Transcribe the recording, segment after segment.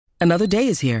Another day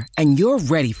is here, and you're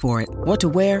ready for it. What to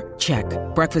wear? Check.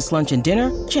 Breakfast, lunch, and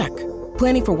dinner? Check.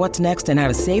 Planning for what's next and how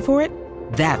to save for it?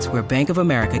 That's where Bank of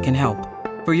America can help.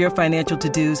 For your financial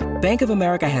to-dos, Bank of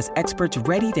America has experts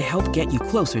ready to help get you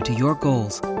closer to your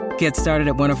goals. Get started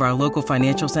at one of our local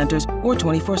financial centers or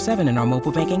 24/7 in our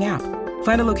mobile banking app.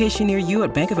 Find a location near you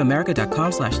at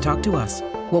bankofamerica.com/talktous.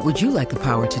 What would you like the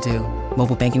power to do?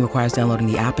 Mobile banking requires downloading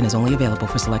the app and is only available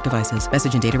for select devices.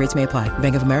 Message and data rates may apply.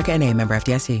 Bank of America N.A., member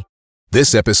FDIC.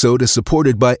 This episode is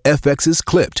supported by FX's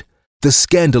Clipped, the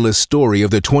scandalous story of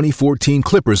the 2014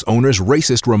 Clippers owner's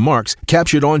racist remarks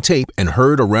captured on tape and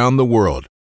heard around the world.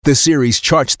 The series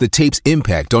charts the tape's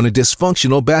impact on a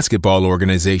dysfunctional basketball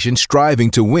organization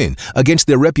striving to win against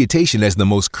their reputation as the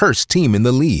most cursed team in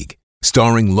the league.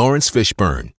 Starring Lawrence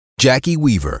Fishburne, Jackie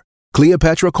Weaver,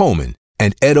 Cleopatra Coleman,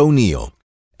 and Ed O'Neill.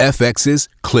 FX's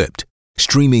Clipped,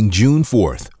 streaming June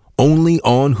 4th, only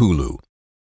on Hulu.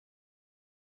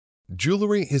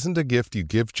 Jewelry isn't a gift you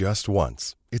give just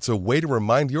once. It's a way to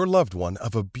remind your loved one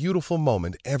of a beautiful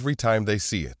moment every time they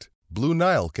see it. Blue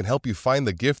Nile can help you find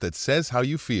the gift that says how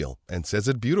you feel and says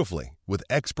it beautifully, with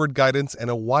expert guidance and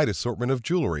a wide assortment of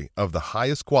jewelry of the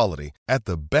highest quality at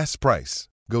the best price.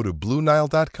 Go to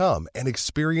BlueNile.com and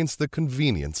experience the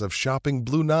convenience of shopping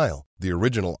Blue Nile, the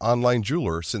original online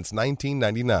jeweler since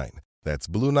 1999. That's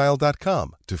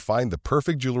BlueNile.com to find the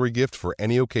perfect jewelry gift for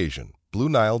any occasion.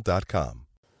 BlueNile.com.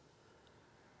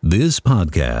 This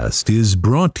podcast is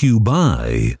brought to you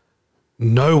by...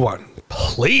 No one,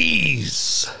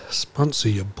 please sponsor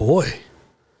your boy.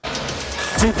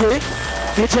 TP,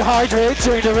 did you hydrate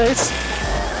during the race?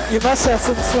 You must have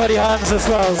some sweaty hands as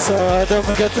well, so don't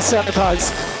forget to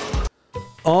sanitize.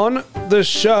 On the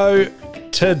show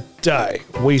today,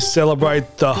 we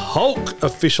celebrate the Hulk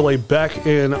officially back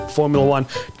in Formula One.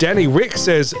 Danny Rick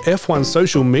says F1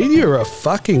 social media are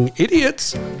fucking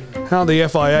idiots. How the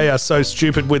FIA are so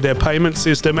stupid with their payment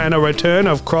system, and a return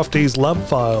of Crofty's Love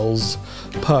Files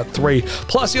Part 3.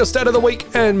 Plus your stat of the week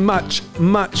and much,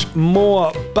 much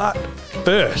more. But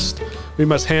first, we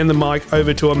must hand the mic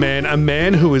over to a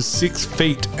man who is 6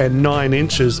 feet and 9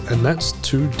 inches, and that's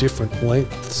 2 different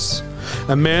lengths.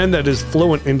 A man that is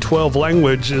fluent in 12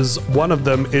 languages. One of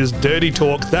them is dirty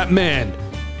talk. That man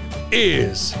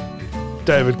is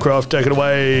David Croft. Take it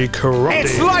away, Crofty.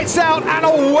 It's lights out and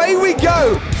away we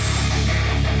go.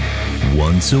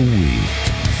 Once a week,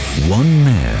 one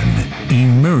man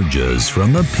emerges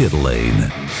from the pit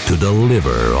lane to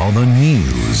deliver all the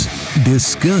news,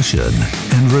 discussion,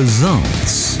 and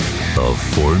results of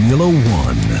Formula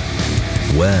One.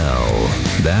 Well,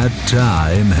 that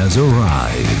time has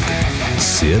arrived.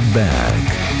 Sit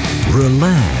back,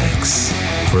 relax,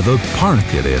 for the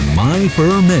Park It in My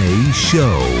Firm A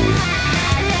show.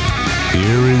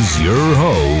 Here is your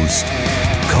host,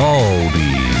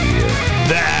 Caldy.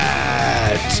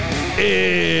 That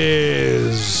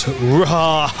is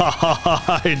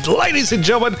right. Ladies and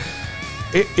gentlemen,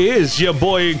 it is your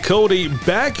boy Caldy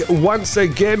back once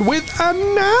again with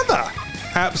another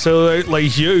absolutely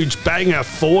huge banger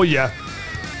for you.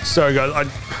 Sorry guys,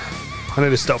 I need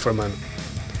to stop for a moment.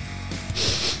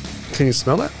 Can you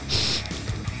smell that?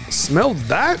 Smell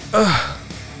that?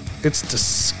 It's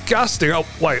disgusting. Oh,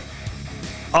 wait.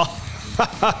 Oh,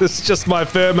 it's just my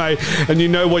Ferme. And you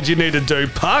know what you need to do?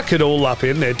 Park it all up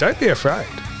in there. Don't be afraid.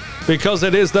 Because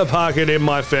it is the Park It in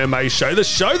My Ferme show. The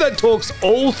show that talks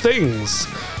all things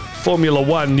Formula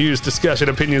One news, discussion,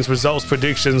 opinions, results,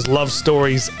 predictions, love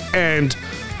stories, and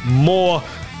more.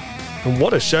 And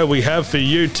what a show we have for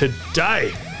you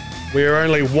today. We are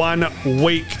only 1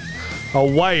 week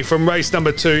away from race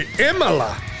number 2,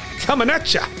 Imola, coming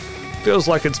at ya. Feels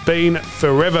like it's been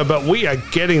forever, but we are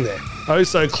getting there. Oh,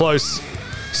 so close.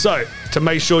 So, to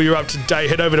make sure you're up to date,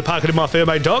 head over to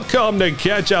parkitinmyfairmate.com to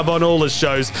catch up on all the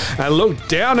shows and look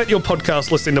down at your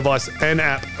podcast listening device and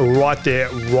app right there,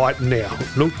 right now.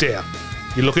 Look down.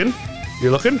 You looking?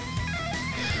 You looking?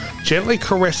 Gently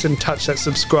caress and touch that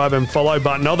subscribe and follow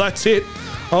button. Oh, that's it.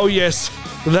 Oh, yes.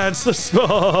 That's the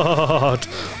spot.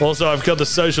 Also, I've got the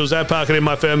socials at Park It in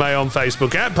My Firm A on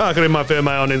Facebook, at Park It in My Firm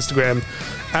A on Instagram,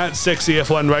 at Sexy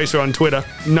F1 Racer on Twitter.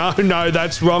 No,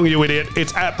 that's wrong, you idiot.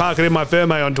 It's at Park It in My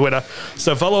Firm A on Twitter.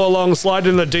 So follow along, slide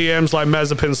in the DMs like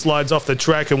Mazepin slides off the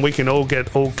track, and we can all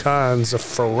get all kinds of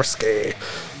frisky.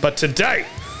 But today,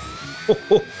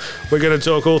 we're going to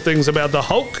talk all things about the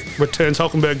Hulk. Returns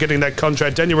Hulkenberg getting that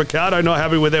contract. Daniel Ricciardo not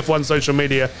happy with F1 social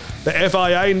media. The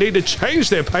FIA need to change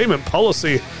their payment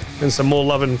policy. And some more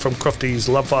loving from Crofty's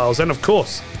Love Files. And of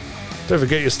course, don't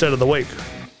forget your stat of the week.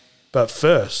 But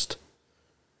first,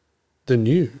 the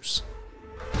news.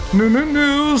 News.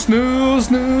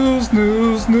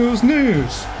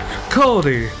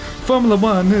 Caldy, Formula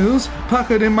One news,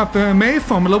 pocket in my Fermi.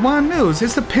 Formula One news,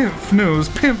 it's the Pimp news.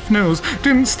 Pimp news,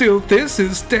 didn't steal this,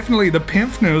 it's definitely the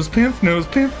Pimp news. Pimp news,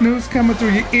 Pimp news coming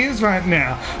through your ears right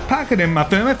now. Pocket in my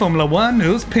Fermi. Formula One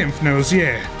news, Pimp news,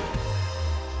 yeah.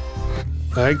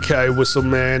 Okay, Whistle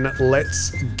Man,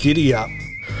 let's giddy up.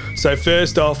 So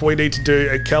first off, we need to do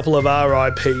a couple of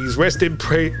RIPs. Rest in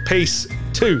peace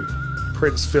to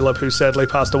Prince Philip, who sadly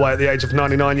passed away at the age of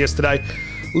 99 yesterday.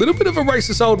 A little bit of a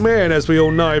racist old man, as we all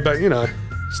know, but, you know,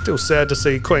 still sad to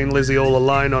see Queen Lizzie all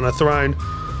alone on a throne.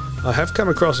 I have come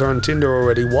across her on Tinder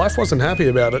already. Wife wasn't happy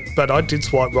about it, but I did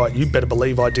swipe right. You better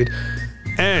believe I did.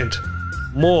 And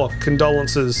more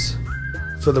condolences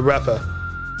for the rapper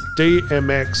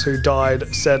DMX, who died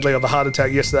sadly of a heart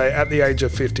attack yesterday at the age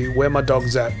of 50. Where my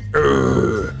dog's at?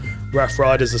 Urgh. Rough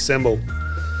Riders assemble.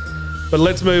 But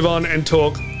let's move on and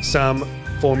talk some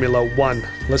Formula One.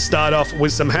 Let's start off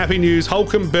with some happy news.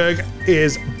 Hulkenberg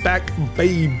is back,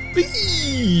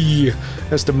 baby.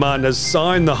 Aston Martin has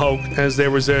signed the Hulk as their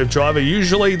reserve driver.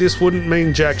 Usually this wouldn't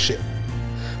mean jack shit.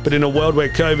 But in a world where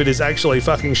COVID is actually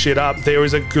fucking shit up, there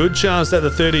is a good chance that the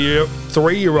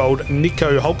 33-year-old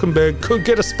Nico Hulkenberg could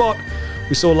get a spot.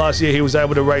 We saw last year he was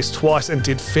able to race twice and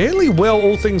did fairly well,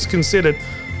 all things considered.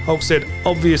 Hulk said,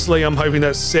 obviously I'm hoping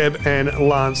that Seb and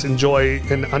Lance enjoy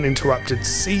an uninterrupted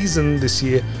season this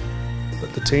year,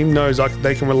 but the team knows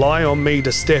they can rely on me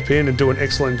to step in and do an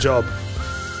excellent job.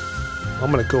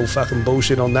 I'm going to call fucking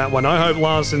bullshit on that one. I hope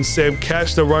Lance and Seb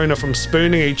catch the Rona from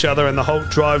spooning each other and the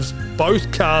Hulk drives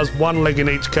both cars, one leg in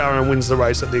each car, and wins the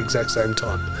race at the exact same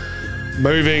time.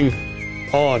 Moving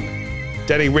on.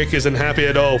 Danny Rick isn't happy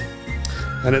at all.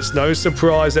 And it's no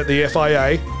surprise that the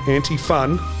FIA,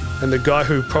 Anti-Fun, and the guy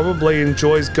who probably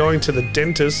enjoys going to the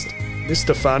dentist,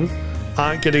 Mr. Fun,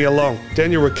 aren't getting along.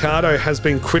 Daniel Ricciardo has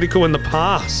been critical in the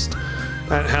past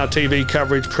at how TV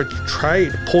coverage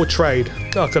portrayed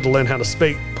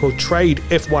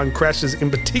F1 crashes, in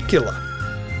particular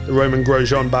the Roman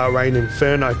Grosjean Bahrain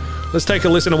Inferno. Let's take a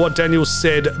listen to what Daniel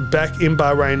said back in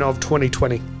Bahrain of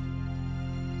 2020.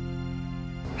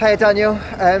 Hey Daniel,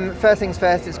 first things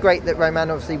first, it's great that Roman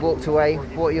obviously walked away.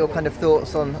 What are your kind of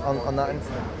thoughts on that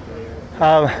incident?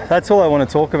 That's all I want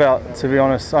to talk about, to be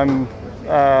honest. I'm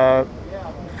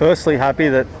firstly happy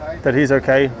that he's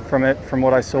okay from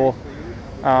what I saw.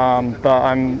 But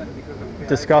I'm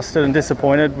disgusted and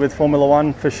disappointed with Formula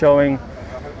One for showing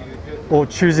or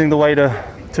choosing the way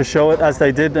to show it as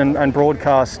they did and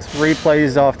broadcast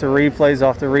replays after replays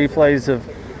after replays of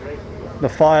the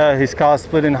fire, his car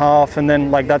split in half, and then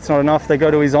like that's not enough. They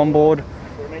go to his onboard.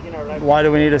 Why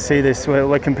do we need to see this?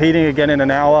 We're competing again in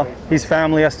an hour. His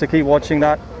family has to keep watching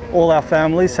that. All our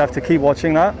families have to keep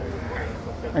watching that.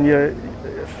 And you're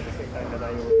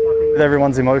with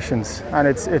everyone's emotions, and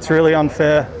it's really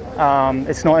unfair.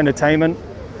 It's not entertainment.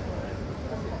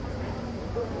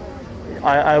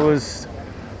 I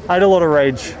had a lot of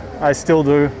rage. I still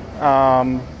do,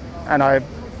 and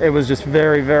it was just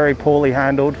very, very poorly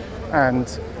handled, and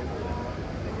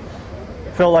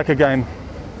felt like a game,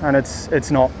 and it's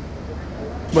not.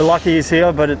 We're lucky he's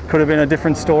here, but it could have been a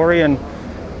different story, and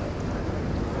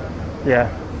yeah,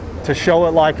 to show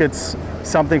it like it's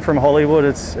something from Hollywood,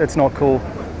 it's not cool.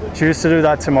 Choose to do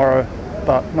that tomorrow,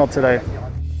 but not today.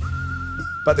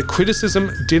 But the criticism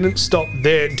didn't stop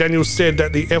there. Daniel said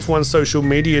that the F1 social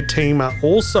media team are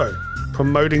also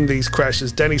promoting these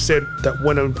crashes. Danny said that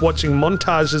when watching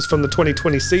montages from the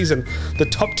 2020 season, the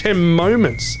top 10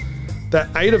 moments, that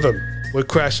 8 of them were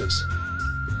crashes.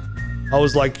 I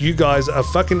was like, you guys are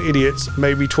fucking idiots.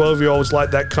 Maybe 12-year-olds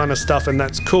like that kind of stuff, and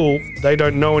that's cool. They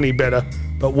don't know any better,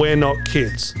 but we're not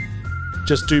kids.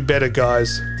 Just do better,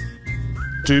 guys.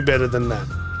 Do better than that.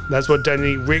 That's what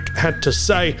Danny Rick had to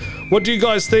say. What do you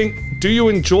guys think? Do you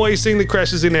enjoy seeing the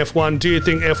crashes in F1? Do you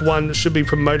think F1 should be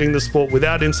promoting the sport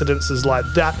without incidences like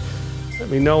that? Let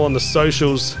me know on the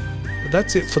socials. But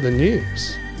that's it for the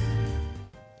news.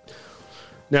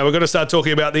 Now we're going to start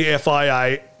talking about the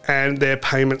FIA and their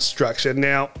payment structure.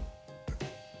 Now,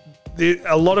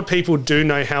 a lot of people do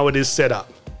know how it is set up.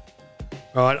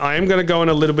 All right, I am going to go on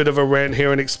a little bit of a rant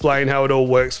here and explain how it all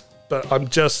works, but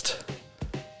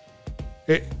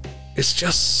it's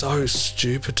just so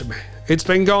stupid to me. It's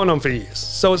been going on for years,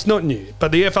 so it's not new.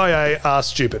 But the FIA are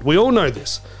stupid. We all know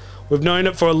this. We've known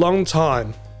it for a long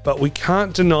time, but we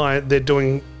can't deny they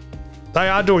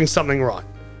are doing something right.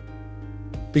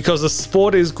 Because the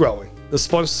sport is growing. The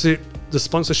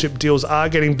sponsorship deals are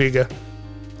getting bigger.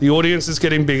 The audience is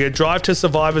getting bigger. Drive to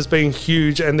Survive is being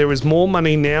huge, and there is more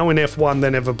money now in F1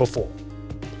 than ever before.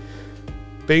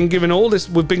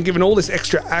 We've been given all this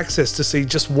extra access to see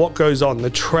just what goes on. The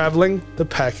traveling, the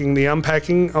packing, the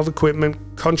unpacking of equipment,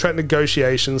 contract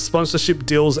negotiations, sponsorship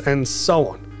deals, and so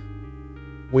on.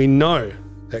 We know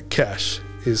that cash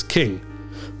is king.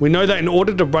 We know that in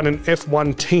order to run an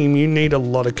F1 team, you need a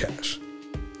lot of cash.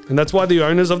 And that's why the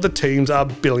owners of the teams are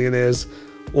billionaires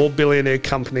or billionaire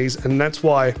companies, and that's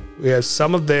why we have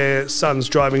some of their sons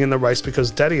driving in the race, because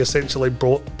daddy essentially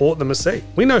bought them a seat.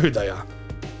 We know who they are.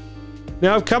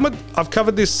 Now, I've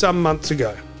covered this some months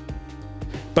ago,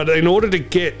 but in order to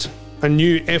get a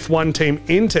new F1 team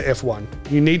into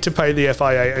F1, you need to pay the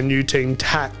FIA a new team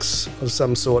tax of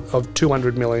some sort of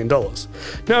 $200 million.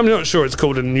 Now, I'm not sure it's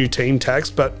called a new team tax,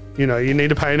 but you need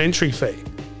to pay an entry fee.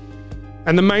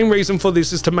 And the main reason for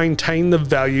this is to maintain the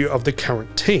value of the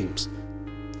current teams.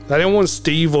 They don't want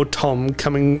Steve or Tom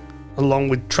coming along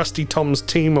with trusty Tom's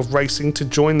team of racing to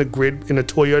join the grid in a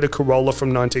Toyota Corolla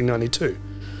from 1992.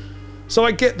 So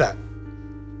I get that.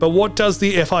 But what does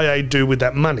the FIA do with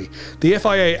that money? The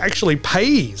FIA actually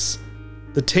pays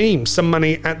the team some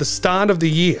money at the start of the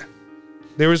year.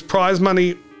 There is prize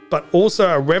money, but also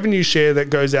a revenue share that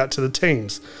goes out to the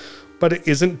teams, but it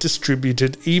isn't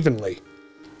distributed evenly.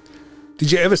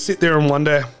 Did you ever sit there and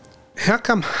wonder, how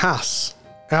come Haas,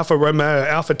 Alfa Romeo,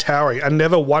 Alfa Tauri are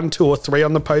never 1, 2, or 3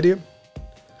 on the podium?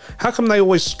 How come they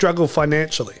always struggle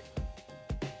financially?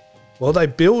 Well, they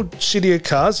build shittier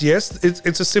cars. Yes,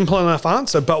 it's a simple enough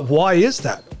answer, but why is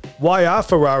that? Why are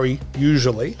Ferrari,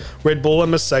 usually, Red Bull and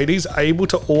Mercedes able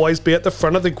to always be at the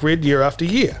front of the grid year after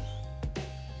year?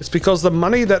 It's because the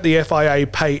money that the FIA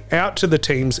pay out to the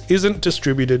teams isn't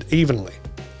distributed evenly.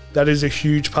 That is a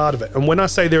huge part of it. And when I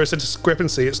say there is a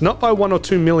discrepancy, it's not by $1 or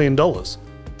 $2 million.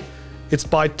 It's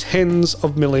by tens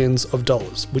of millions of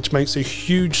dollars, which makes a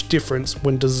huge difference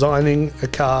when designing a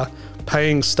car,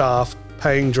 paying staff,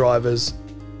 paying drivers,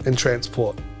 and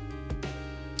transport.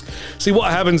 See, what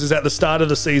happens is at the start of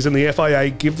the season, the FIA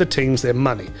give the teams their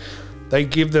money. They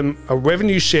give them a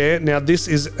revenue share. Now, this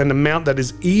is an amount that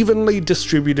is evenly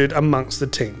distributed amongst the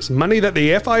teams. Money that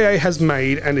the FIA has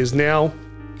made and is now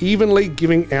evenly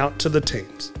giving out to the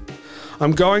teams.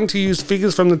 I'm going to use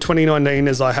figures from the 2019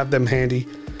 as I have them handy.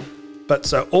 But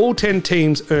so all 10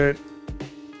 teams earned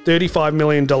 $35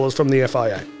 million from the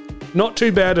FIA. Not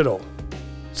too bad at all.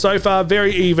 So far,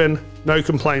 very even, no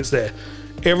complaints there.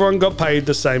 Everyone got paid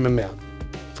the same amount,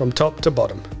 from top to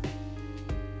bottom.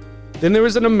 Then there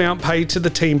is an amount paid to the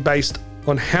team based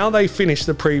on how they finished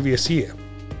the previous year.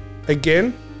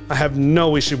 Again, I have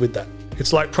no issue with that.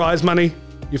 It's like prize money.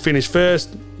 You finish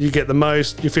first, you get the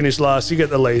most. You finish last, you get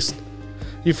the least.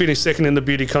 You finish second in the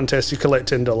beauty contest, you collect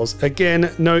 $10.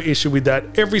 Again, no issue with that.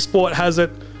 Every sport has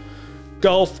it.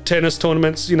 Golf, tennis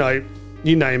tournaments, you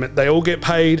name it. They all get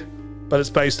paid, but it's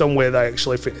based on where they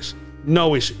actually finish.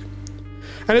 No issue.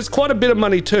 And it's quite a bit of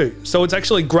money too. So it's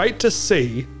actually great to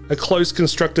see a close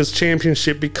Constructors'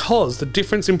 Championship because the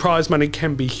difference in prize money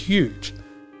can be huge.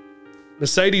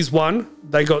 Mercedes won,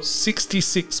 they got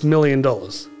 $66 million.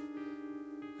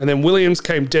 And then Williams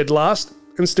came dead last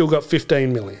and still got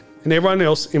 $15 million. And everyone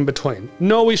else in between.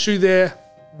 No issue there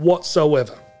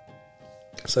whatsoever.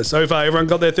 So far everyone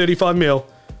got their 35 mil.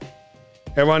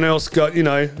 Everyone else got,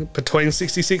 between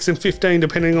 66 and 15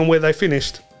 depending on where they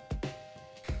finished.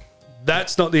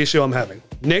 That's not the issue I'm having.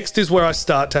 Next is where I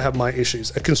start to have my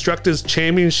issues. A Constructors'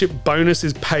 Championship bonus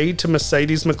is paid to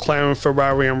Mercedes, McLaren,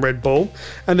 Ferrari and Red Bull,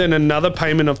 and then another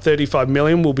payment of $35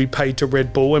 million will be paid to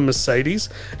Red Bull and Mercedes,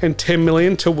 and $10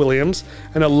 million to Williams,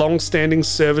 and a long-standing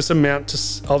service amount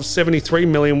of $73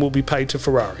 million will be paid to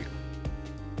Ferrari.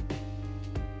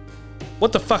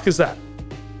 What the fuck is that?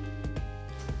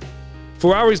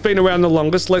 Ferrari's been around the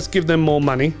longest, let's give them more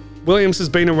money. Williams has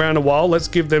been around a while, let's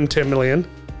give them $10 million.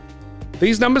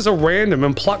 These numbers are random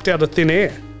and plucked out of thin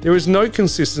air. There is no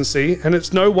consistency, and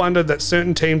it's no wonder that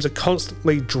certain teams are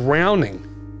constantly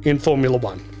drowning in Formula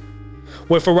One.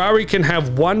 Where Ferrari can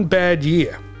have one bad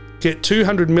year, get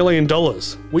 $200 million,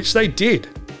 which they did,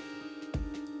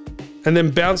 and then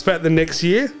bounce back the next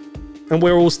year, and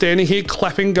we're all standing here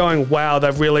clapping going, wow,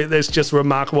 that's just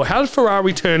remarkable. How did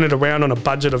Ferrari turn it around on a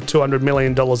budget of $200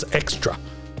 million extra?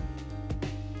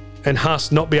 And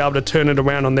Haas not be able to turn it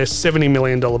around on their $70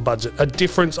 million budget, a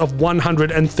difference of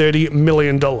 $130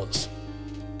 million.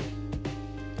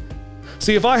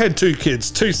 See, if I had two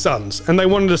kids, two sons, and they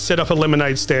wanted to set up a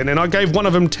lemonade stand, and I gave one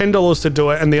of them $10 to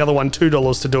do it and the other one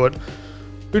 $2 to do it,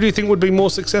 who do you think would be more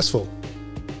successful?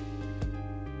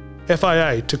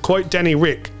 FIA, to quote Danny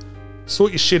Rick,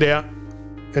 sort your shit out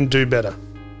and do better.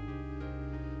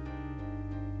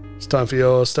 It's time for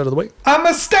your stat of the week. I'm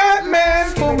a stat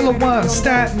man, Formula One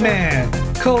stat man.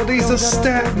 Cody's a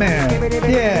stat man.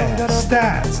 Yeah,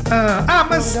 stats.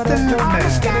 I'm a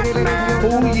stat man.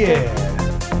 Oh yeah.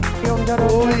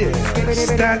 Oh yeah.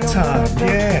 Stat time.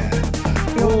 Yeah.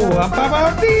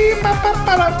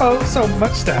 Oh, so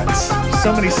much stats.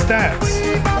 So many stats.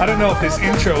 I don't know if this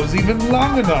intro is even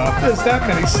long enough. There's that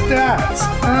many stats.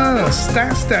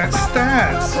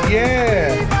 Stats.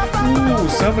 Yeah. Ooh,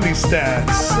 so many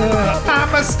stats.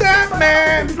 I'm a stat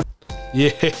man.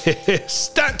 Yeah,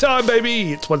 stat time,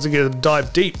 baby. It's once again a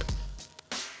dive deep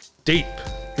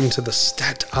into the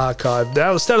stat archive.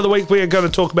 Now, the stat of the week we are going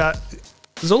to talk about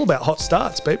is all about hot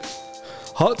starts, baby.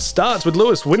 Hot starts with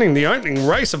Lewis winning the opening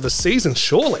race of the season,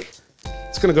 surely.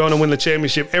 It's going to go on and win the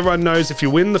championship. Everyone knows if you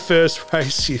win the first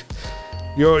race,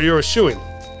 you're a shoo-in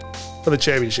for the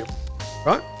championship,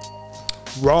 right?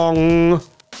 Wrong.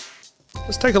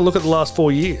 Let's take a look at the last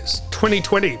 4 years.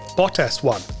 2020, Bottas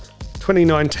won.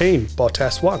 2019,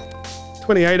 Bottas won.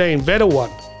 2018, Vettel won.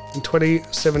 In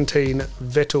 2017,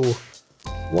 Vettel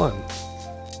won.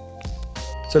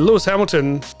 So Lewis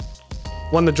Hamilton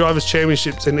won the Drivers'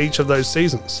 Championships in each of those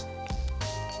seasons.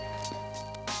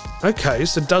 Okay,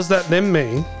 so does that then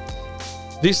mean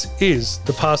this is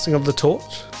the passing of the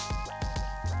torch?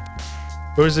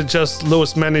 Or is it just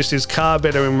Lewis managed his car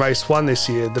better in race 1 this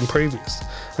year than previous?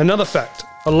 Another fact,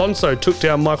 Alonso took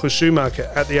down Michael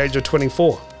Schumacher at the age of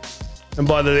 24. And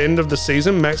by the end of the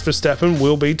season, Max Verstappen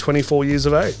will be 24 years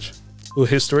of age. Will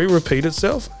history repeat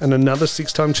itself and another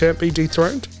 6-time champ be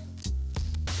dethroned?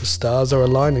 The stars are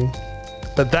aligning.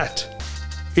 But that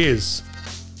is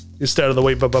your stat of the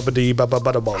week.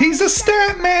 He's a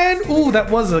stat man. Ooh, that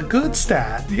was a good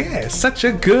stat. Yeah, such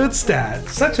a good stat.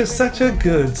 Such a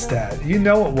good stat. You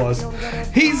know it was.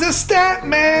 He's a stat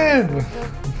man.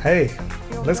 Hey,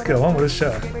 let's go on with the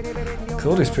show.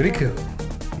 Cody's pretty cool.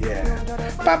 Yeah.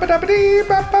 It's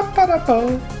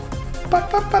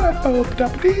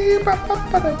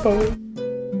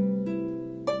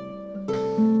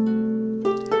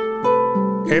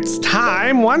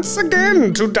time once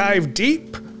again to dive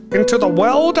deep into the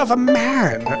world of a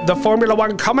man, the Formula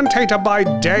One commentator by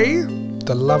day,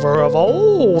 the lover of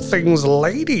all things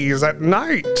ladies at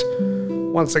night.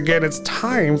 Once again, it's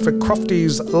time for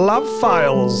Crofty's Love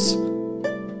Files,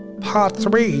 Part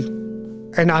 3,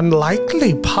 An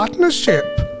Unlikely Partnership.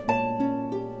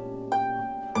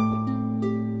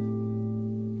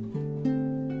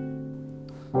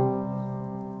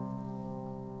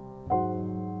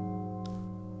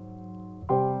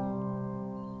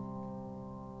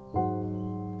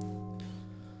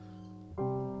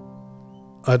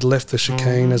 I'd left the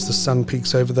chicane as the sun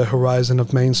peeks over the horizon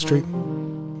of Main Street.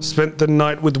 Spent the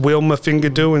night with Wilma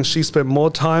Fingerdew, and she spent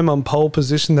more time on pole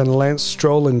position than Lance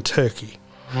Stroll in Turkey.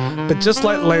 But just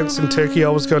like Lance in Turkey, I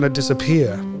was going to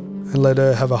disappear and let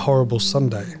her have a horrible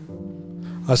Sunday.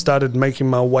 I started making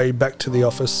my way back to the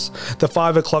office, the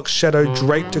 5 o'clock shadow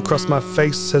draped across my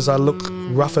face as I look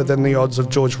rougher than the odds of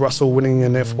George Russell winning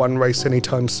an F1 race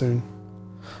anytime soon.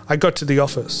 I got to the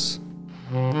office.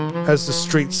 As the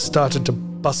streets started to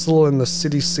bustle and the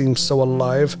city seemed so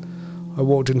alive, I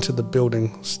walked into the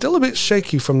building, still a bit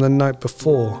shaky from the night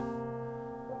before.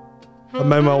 I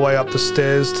made my way up the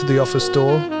stairs to the office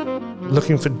door,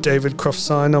 looking for David Croft's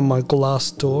sign on my glass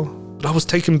door, but I was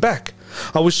taken back.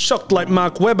 I was shocked like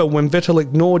Mark Webber when Vettel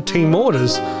ignored team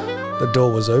orders. The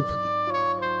door was open.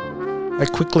 I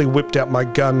quickly whipped out my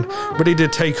gun, ready to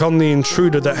take on the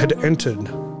intruder that had entered.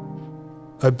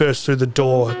 I burst through the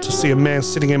door to see a man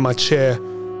sitting in my chair,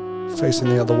 facing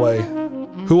the other way.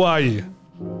 "Who are you?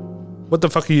 What the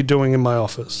fuck are you doing in my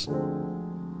office?"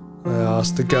 I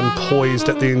asked, the gun poised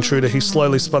at the intruder. He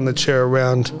slowly spun the chair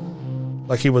around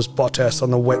like he was Bottas on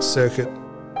the wet circuit.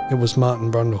 It was Martin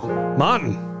Brundle.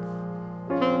 "Martin!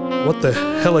 What the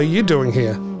hell are you doing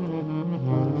here?"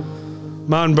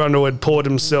 Martin Brundle had poured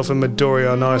himself a Midori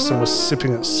on ice and was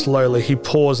sipping it slowly. He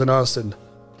paused and answered,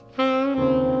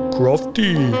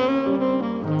 "Crofty,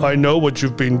 I know what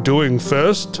you've been doing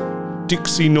first.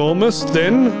 Dixie Normus,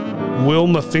 then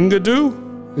Wilma Fingerdew?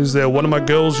 Is there one of my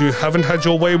girls you haven't had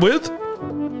your way with?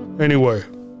 Anyway,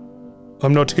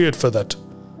 I'm not here for that.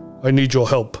 I need your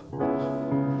help."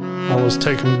 I was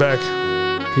taken back.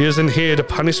 He isn't here to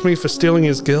punish me for stealing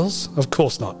his girls? Of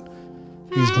course not.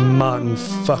 He's Martin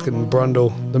fucking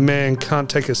Brundle. The man can't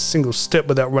take a single step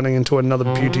without running into another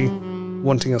beauty,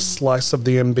 wanting a slice of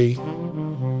the MB.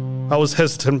 I was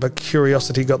hesitant, but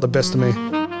curiosity got the best of me.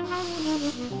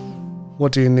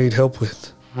 "What do you need help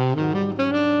with?"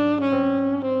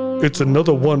 "It's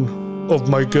another one of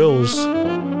my girls.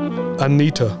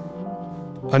 Anita.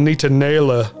 Anita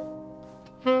Naylor."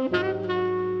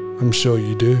 "I'm sure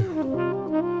you do."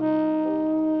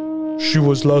 "She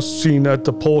was last seen at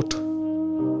the port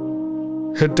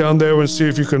Head down there and see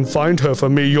if you can find her for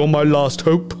me. You're my last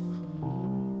hope.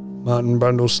 Martin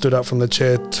Brundle stood up from the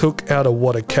chair, took out a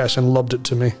wad of cash and lobbed it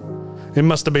to me. It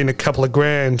must have been a couple of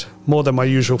grand, more than my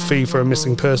usual fee for a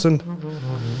missing person.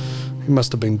 He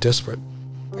must have been desperate.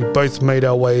 We both made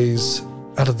our ways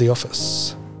out of the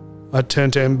office. I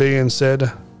turned to MB and said,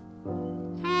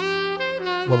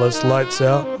 well, it's lights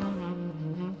out,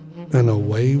 and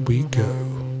away we go.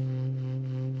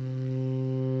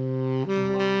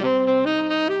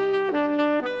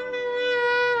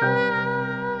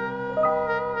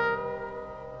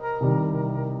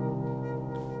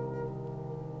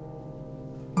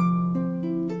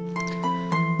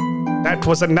 That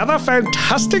was another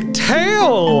fantastic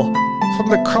tale from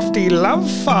the Crofty Love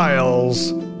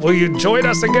Files. Will you join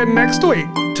us again next week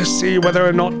to see whether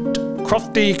or not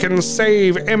Crofty can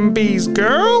save MB's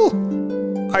girl?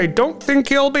 I don't think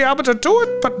he'll be able to do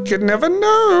it, but you never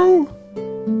know.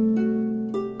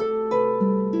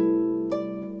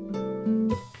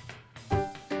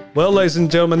 Well, ladies and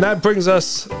gentlemen, that brings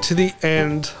us to the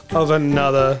end of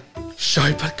another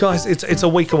show. But guys, it's a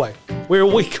week away. We're a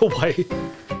week away.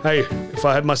 Hey, if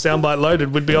I had my soundbite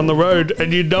loaded, we'd be on the road.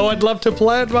 And you know I'd love to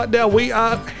play it right now. We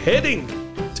are heading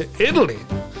to Italy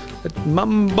at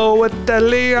Mambo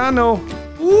Italiano.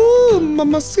 Ooh,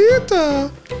 mamacita.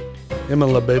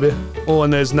 Imola, baby. Oh,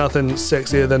 and there's nothing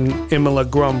sexier than Imola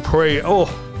Grand Prix. Oh,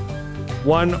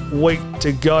 1 week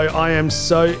to go. I am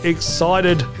so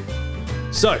excited.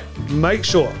 So, make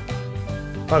sure,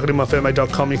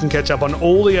 parkerinmyfairmate.com, you can catch up on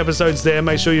all the episodes there.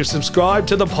 Make sure you subscribe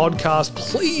to the podcast.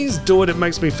 Please do it. It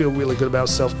makes me feel really good about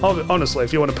myself. Honestly,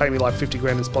 if you want to pay me like 50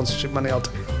 grand in sponsorship money, I'll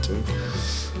take that too.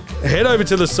 Head over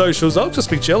to the socials. I'll just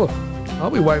be chilling. I'll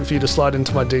be waiting for you to slide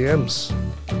into my DMs.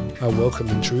 I welcome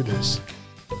intruders.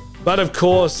 But of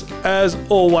course, as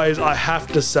always, I have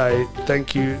to say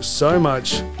thank you so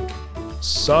much,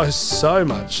 so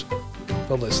much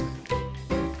for listening.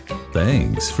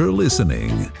 Thanks for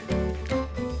listening.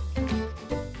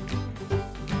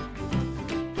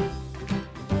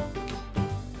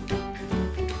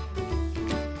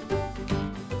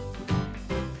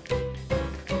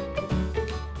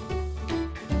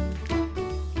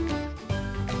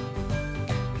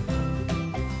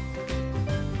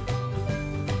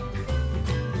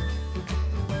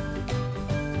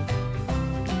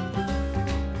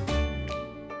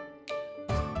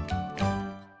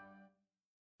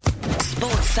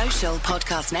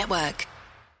 Podcast Network.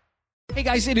 Hey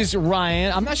guys, it is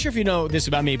Ryan. I'm not sure if you know this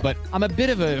about me, but I'm a bit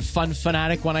of a fun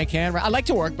fanatic when I can. I like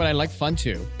to work, but I like fun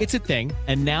too. It's a thing.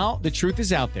 And now the truth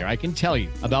is out there. I can tell you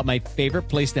about my favorite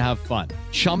place to have fun.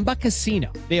 Chumba Casino.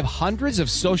 They have hundreds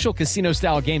of social casino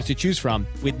style games to choose from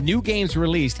with new games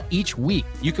released each week.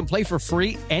 You can play for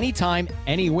free anytime,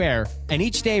 anywhere. And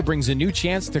each day brings a new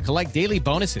chance to collect daily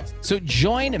bonuses. So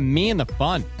join me in the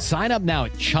fun. Sign up now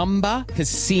at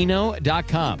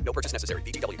ChumbaCasino.com. No purchase necessary.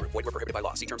 VGW Group. Void where prohibited by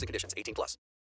law. See terms and conditions. 18+.